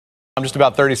Just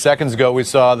about 30 seconds ago, we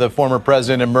saw the former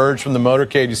president emerge from the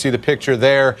motorcade. You see the picture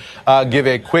there, give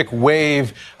a quick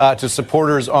wave to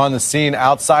supporters on the scene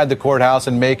outside the courthouse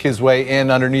and make his way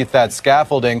in underneath that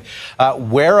scaffolding,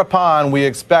 whereupon we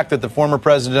expect that the former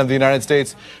president of the United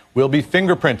States will be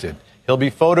fingerprinted. He'll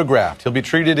be photographed. He'll be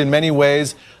treated in many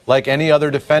ways like any other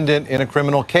defendant in a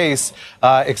criminal case,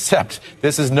 except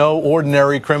this is no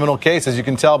ordinary criminal case. As you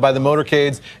can tell by the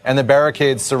motorcades and the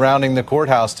barricades surrounding the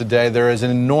courthouse today, there is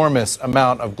an enormous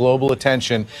amount of global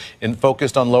attention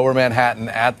focused on Lower Manhattan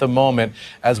at the moment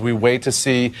as we wait to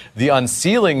see the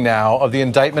unsealing now of the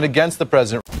indictment against the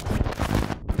president.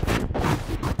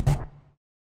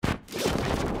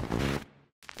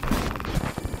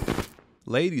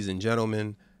 Ladies and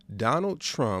gentlemen, Donald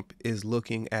Trump is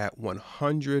looking at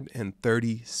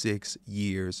 136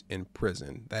 years in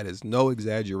prison. That is no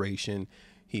exaggeration.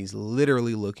 He's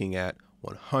literally looking at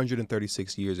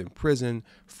 136 years in prison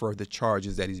for the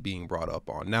charges that he's being brought up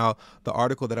on. Now, the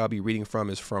article that I'll be reading from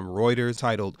is from Reuters,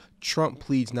 titled "Trump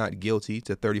Pleads Not Guilty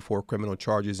to 34 Criminal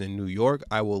Charges in New York."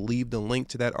 I will leave the link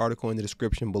to that article in the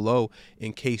description below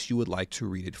in case you would like to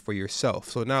read it for yourself.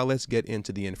 So now let's get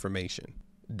into the information.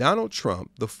 Donald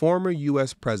Trump, the former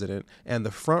U.S. president and the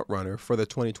frontrunner for the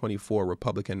 2024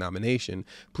 Republican nomination,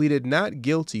 pleaded not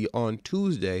guilty on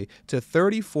Tuesday to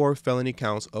 34 felony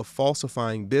counts of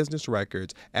falsifying business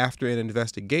records after an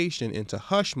investigation into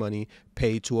hush money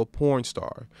paid to a porn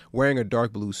star. Wearing a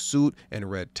dark blue suit and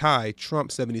red tie,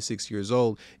 Trump, 76 years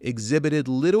old, exhibited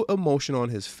little emotion on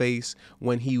his face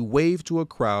when he waved to a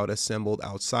crowd assembled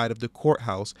outside of the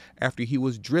courthouse after he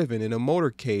was driven in a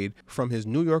motorcade from his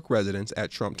New York residence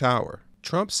at Trump Tower.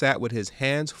 Trump sat with his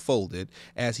hands folded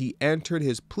as he entered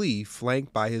his plea,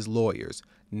 flanked by his lawyers.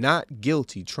 Not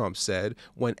guilty, Trump said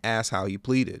when asked how he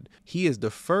pleaded. He is the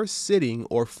first sitting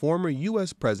or former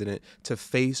U.S. president to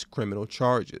face criminal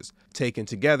charges. Taken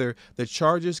together, the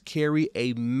charges carry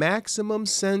a maximum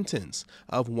sentence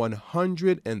of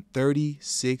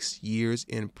 136 years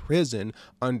in prison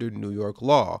under New York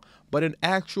law, but an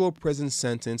actual prison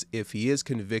sentence, if he is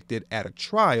convicted at a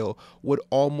trial, would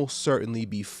almost certainly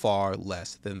be far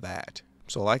less than that.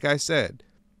 So like I said,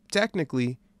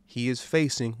 technically, he is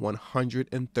facing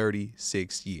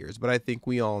 136 years. But I think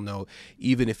we all know,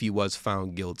 even if he was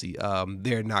found guilty,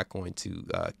 they're not going to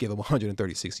give him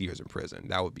 136 years in prison.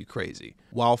 That would be crazy.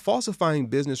 While falsifying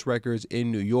business records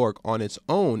in New York on its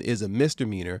own is a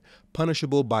misdemeanor,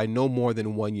 punishable by no more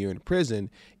than 1 year in prison,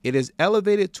 it is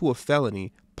elevated to a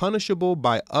felony, punishable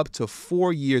by up to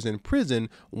 4 years in prison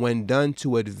when done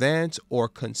to advance or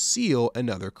conceal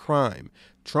another crime.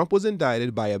 Trump was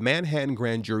indicted by a Manhattan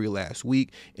grand jury last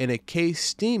week in a case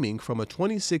stemming from a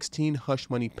 2016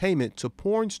 hush money payment to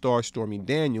porn star Stormy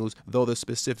Daniels, though the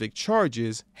specific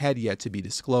charges had yet to be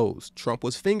disclosed. Trump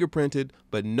was fingerprinted,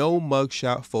 but no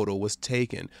mugshot photo was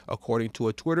taken, according to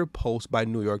a Twitter post by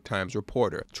New York Times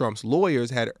reporter. Trump's lawyers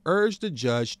had urged the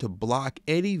judge to block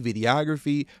any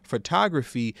videography,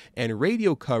 photography, and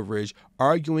radio coverage,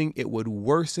 arguing it would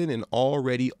worsen an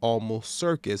already almost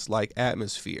circus-like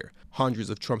atmosphere. Hundreds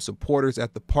of Trump supporters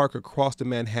at the park across the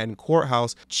Manhattan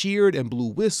courthouse cheered and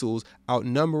blew whistles,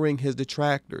 outnumbering his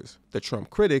detractors. The Trump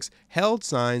critics held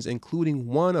signs, including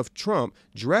one of Trump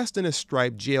dressed in a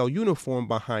striped jail uniform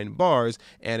behind bars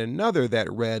and another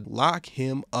that read, "Lock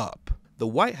him up." The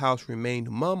White House remained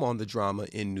mum on the drama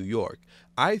in New York.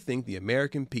 I think the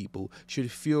American people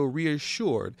should feel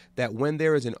reassured that when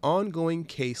there is an ongoing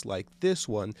case like this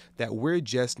one, that we're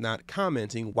just not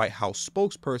commenting, White House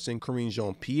spokesperson Karine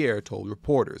Jean-Pierre told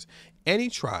reporters. Any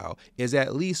trial is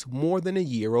at least more than a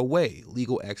year away,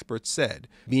 legal experts said.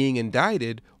 Being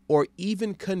indicted or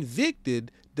even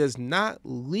convicted does not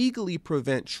legally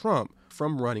prevent Trump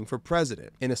from running for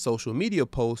president. In a social media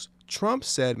post, Trump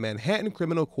said Manhattan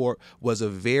Criminal Court was a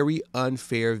very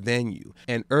unfair venue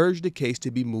and urged the case to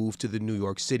be moved to the New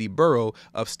York City borough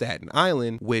of Staten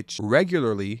Island, which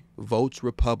regularly votes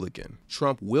Republican.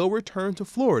 Trump will return to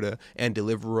Florida and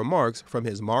deliver remarks from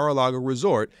his Mar-a-Lago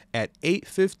resort at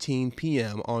 8:15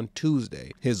 p.m. on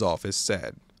Tuesday, his office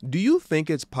said. Do you think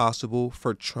it's possible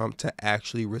for Trump to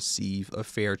actually receive a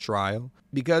fair trial?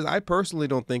 Because I personally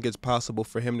don't think it's possible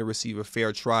for him to receive a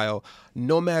fair trial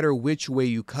no matter which way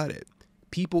you cut it.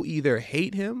 People either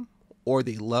hate him or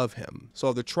they love him. So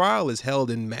if the trial is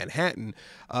held in Manhattan,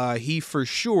 he for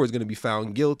sure is going to be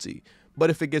found guilty.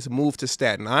 But if it gets moved to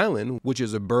Staten Island, which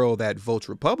is a borough that votes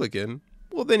Republican,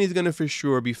 well, then he's going to for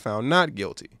sure be found not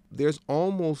guilty. There's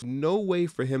almost no way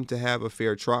for him to have a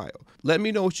fair trial. Let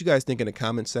me know what you guys think in the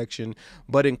comment section.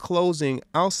 But in closing,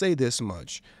 I'll say this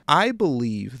much. I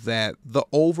believe that the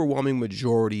overwhelming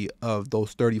majority of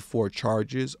those 34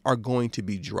 charges are going to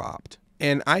be dropped.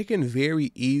 And I can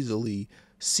very easily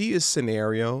see a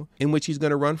scenario in which he's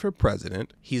going to run for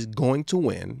president. He's going to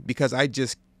win, because I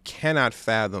just cannot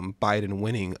fathom Biden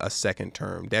winning a second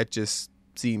term. That just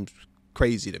seems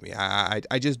crazy to me.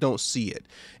 I just don't see it.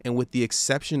 And with the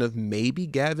exception of maybe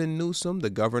Gavin Newsom, the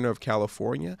governor of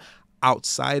California,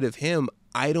 outside of him,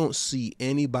 I don't see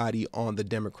anybody on the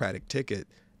Democratic ticket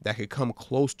that could come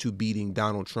close to beating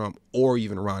Donald Trump or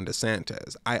even Ron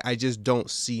DeSantis. I just don't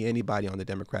see anybody on the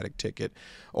Democratic ticket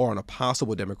or on a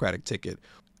possible Democratic ticket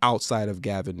outside of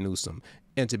Gavin Newsom.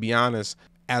 And to be honest,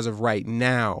 as of right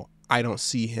now, I don't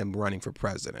see him running for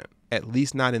president, at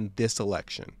least not in this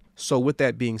election. So with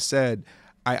that being said,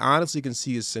 I honestly can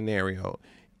see a scenario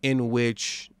in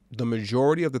which the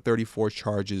majority of the 34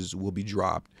 charges will be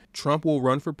dropped. Trump will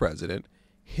run for president,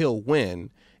 he'll win,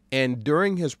 and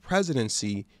during his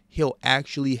presidency, he'll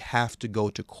actually have to go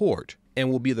to court and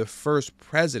will be the first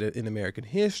president in American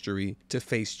history to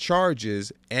face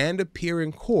charges and appear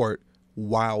in court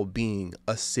while being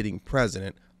a sitting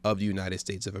president of the United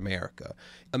States of America.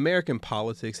 American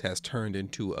politics has turned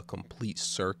into a complete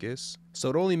circus, so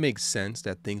it only makes sense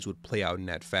that things would play out in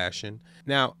that fashion.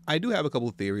 Now, I do have a couple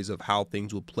of theories of how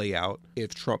things will play out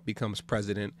if Trump becomes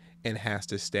president and has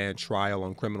to stand trial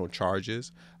on criminal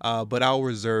charges, but I'll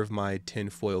reserve my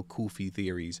tinfoil kufi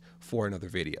theories for another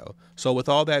video. So with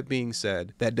all that being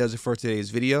said, that does it for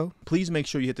today's video. Please make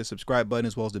sure you hit the subscribe button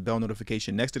as well as the bell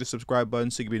notification next to the subscribe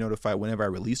button so you can be notified whenever I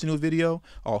release a new video.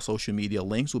 All social media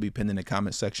links will be pinned in the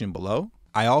comment section below.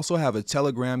 I also have a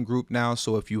Telegram group now,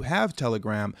 so if you have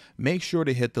Telegram, make sure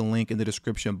to hit the link in the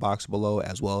description box below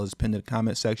as well as pin in the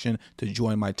comment section to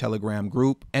join my Telegram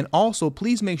group. And also,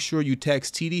 please make sure you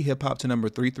text tdhiphop to number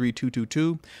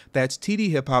 33222. That's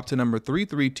tdhiphop to number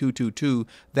 33222.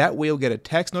 That way you'll get a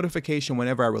text notification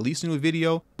whenever I release a new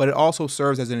video, but it also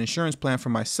serves as an insurance plan for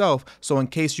myself, so in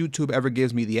case YouTube ever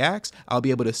gives me the axe, I'll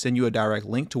be able to send you a direct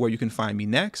link to where you can find me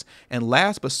next. And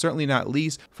last but certainly not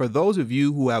least, for those of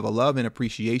you who have a love and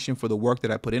appreciation for the work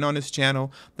that I put in on this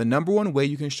channel, the number one way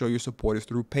you can show your support is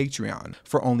through Patreon.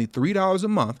 For only $3 a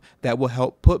month, that will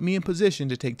help put me in position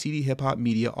to take TD Hip Hop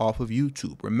Media off of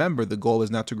YouTube. Remember, the goal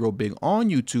is not to grow big on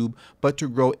YouTube, but to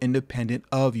grow independent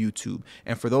of YouTube.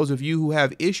 And for those of you who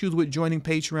have issues with joining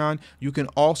Patreon, you can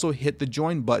also hit the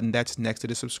join button that's next to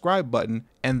the subscribe button,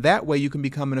 and that way you can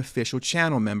become an official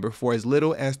channel member for as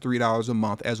little as $3 a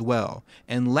month as well.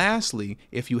 And lastly,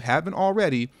 if you haven't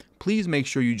already, please make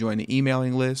sure you join the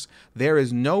emailing list. There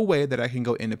is no way that I can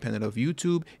go independent of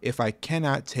YouTube if I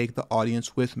cannot take the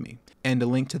audience with me. And the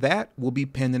link to that will be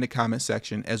pinned in the comment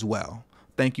section as well.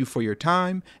 Thank you for your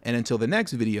time, and until the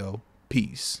next video,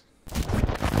 peace.